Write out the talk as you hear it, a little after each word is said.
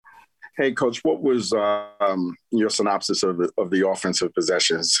Hey, Coach, what was your synopsis of the offensive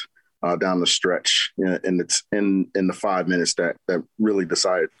possessions down the stretch in the 5 minutes that really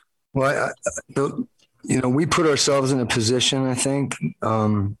decided? Well, we put ourselves in a position, I think,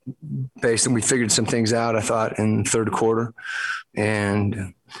 based on we figured some things out, I thought, in the third quarter.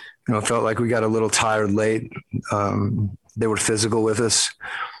 And, it felt like we got a little tired late. They were physical with us.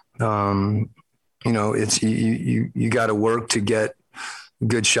 It's you got to work to get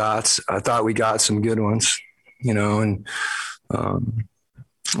good shots. I thought we got some good ones, and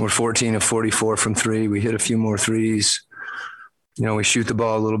we're 14 of 44 from three. We hit a few more threes. We shoot the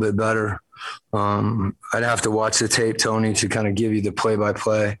ball a little bit better. I'd have to watch the tape, Tony, to kind of give you the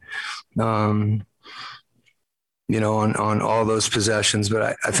play-by-play, on all those possessions.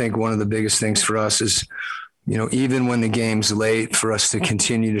 But I think one of the biggest things for us is, even when the game's late, for us to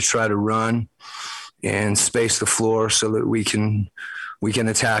continue to try to run and space the floor so that we can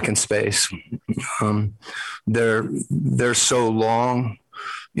attack in space. They're so long.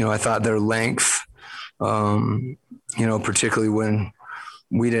 I thought their length, particularly when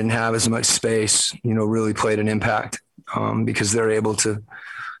we didn't have as much space, really played an impact because they're able to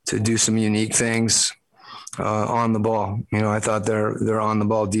do some unique things on the ball. I thought their on the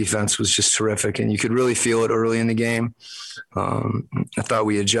ball defense was just terrific, and you could really feel it early in the game. I thought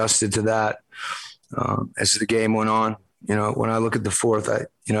we adjusted to that as the game went on. When I look at the fourth,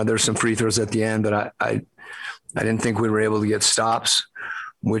 there's some free throws at the end, but I didn't think we were able to get stops,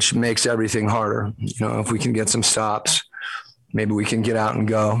 which makes everything harder. If we can get some stops, maybe we can get out and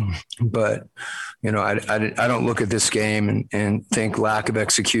go. But, I don't look at this game and think lack of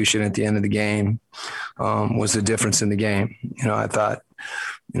execution at the end of the game was the difference in the game. I thought,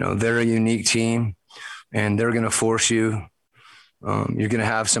 they're a unique team and they're going to force you. You're going to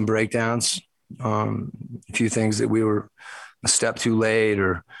have some breakdowns. A few things that we were a step too late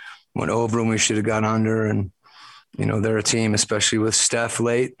or went over and we should have gone under. And, they're a team, especially with Steph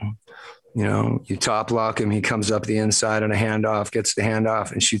late. You top lock him, he comes up the inside on a handoff, gets the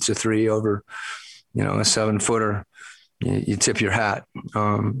handoff and shoots a three over, a 7-footer. You tip your hat.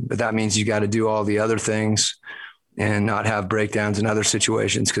 But that means you got to do all the other things and not have breakdowns in other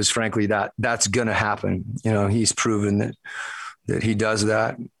situations. Because frankly, that's going to happen. He's proven that he does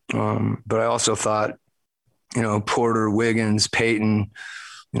that. But I also thought, Porter, Wiggins, Peyton,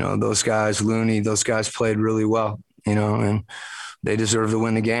 those guys, Looney, those guys played really well, and they deserve to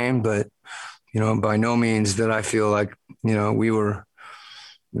win the game. But, by no means did I feel like, we were,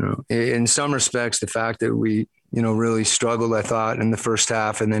 in some respects, the fact that we, really struggled, I thought, in the first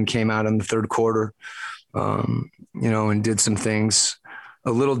half and then came out in the third quarter, and did some things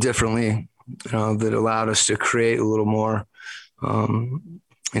a little differently, that allowed us to create a little more. I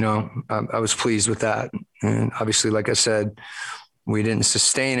was pleased with that. And obviously, like I said, we didn't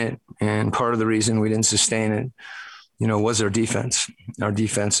sustain it. And part of the reason we didn't sustain it, was our defense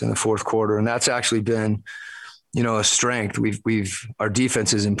in the fourth quarter. And that's actually been, a strength. Our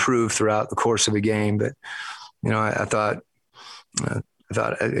defense has improved throughout the course of a game. But, I thought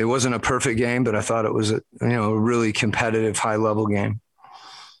it wasn't a perfect game, but I thought it was a really competitive, high level game.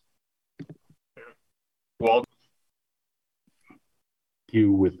 Well,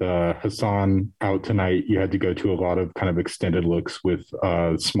 you with Hassan out tonight, you had to go to a lot of kind of extended looks with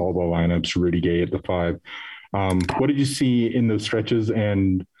small ball lineups, Rudy Gay at the 5. What did you see in those stretches?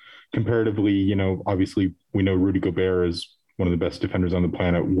 And comparatively, obviously we know Rudy Gobert is one of the best defenders on the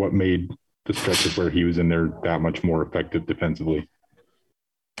planet. What made the stretches where he was in there that much more effective defensively?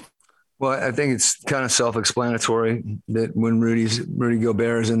 Well, I think it's kind of self-explanatory that when Rudy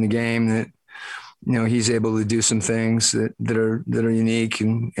Gobert is in the game, that he's able to do some things that are unique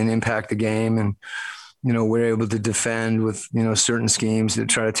and impact the game. And, we're able to defend with, certain schemes that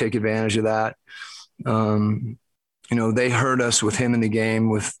try to take advantage of that. They hurt us with him in the game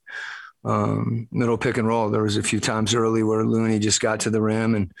with middle pick and roll. There was a few times early where Looney just got to the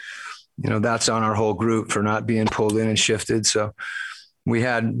rim and, that's on our whole group for not being pulled in and shifted. So we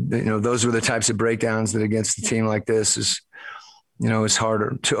had, those were the types of breakdowns that against a team like this is, it's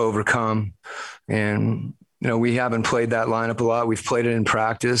harder to overcome. And, we haven't played that lineup a lot. We've played it in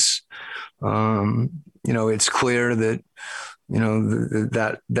practice. It's clear that,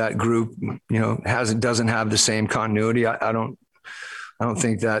 that group, doesn't have the same continuity. I don't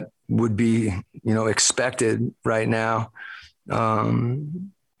think that would be, expected right now.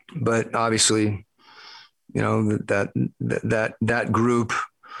 But obviously, that group,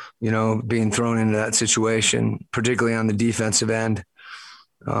 being thrown into that situation, particularly on the defensive end,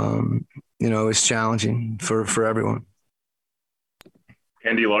 is challenging for everyone.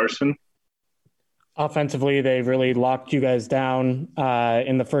 Andy Larson. Offensively, they really locked you guys down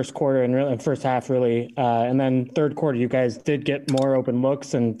in the first quarter and really first half, really. And then third quarter, you guys did get more open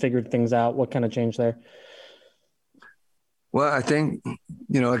looks and figured things out. What kind of changed there? Well, I think,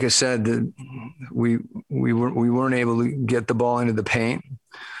 like I said, we weren't able to get the ball into the paint.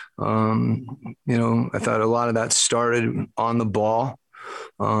 I thought a lot of that started on the ball,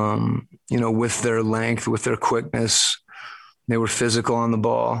 with their length, with their quickness. They were physical on the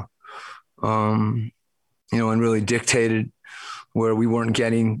ball, and really dictated where we weren't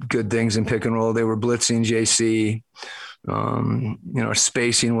getting good things in pick and roll. They were blitzing JC. Our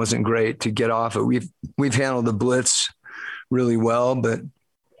spacing wasn't great to get off it. We've handled the blitz really well, but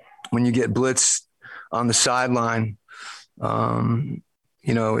when you get blitzed on the sideline,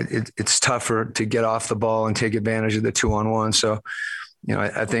 it's tougher to get off the ball and take advantage of the 2-on-1. So,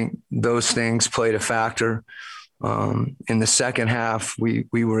 I think those things played a factor. In the second half, we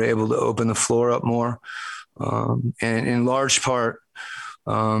were able to open the floor up more. And in large part,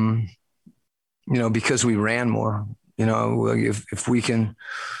 because we ran more, if we can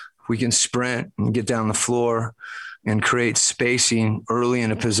sprint and get down the floor and create spacing early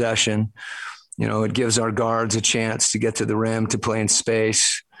in a possession, it gives our guards a chance to get to the rim, to play in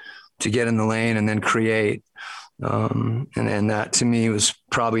space, to get in the lane and then create. And that to me was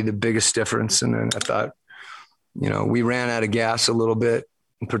probably the biggest difference. And then I thought, we ran out of gas a little bit,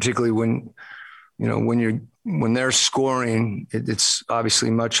 particularly when they're scoring, it's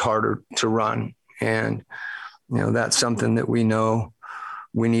obviously much harder to run. And, that's something that we know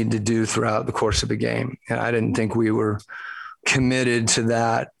we need to do throughout the course of a game. And I didn't think we were committed to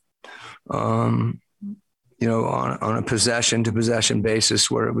that, on a possession to possession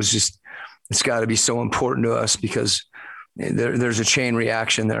basis, where it was just, it's got to be so important to us because there's a chain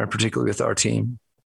reaction there, particularly with our team.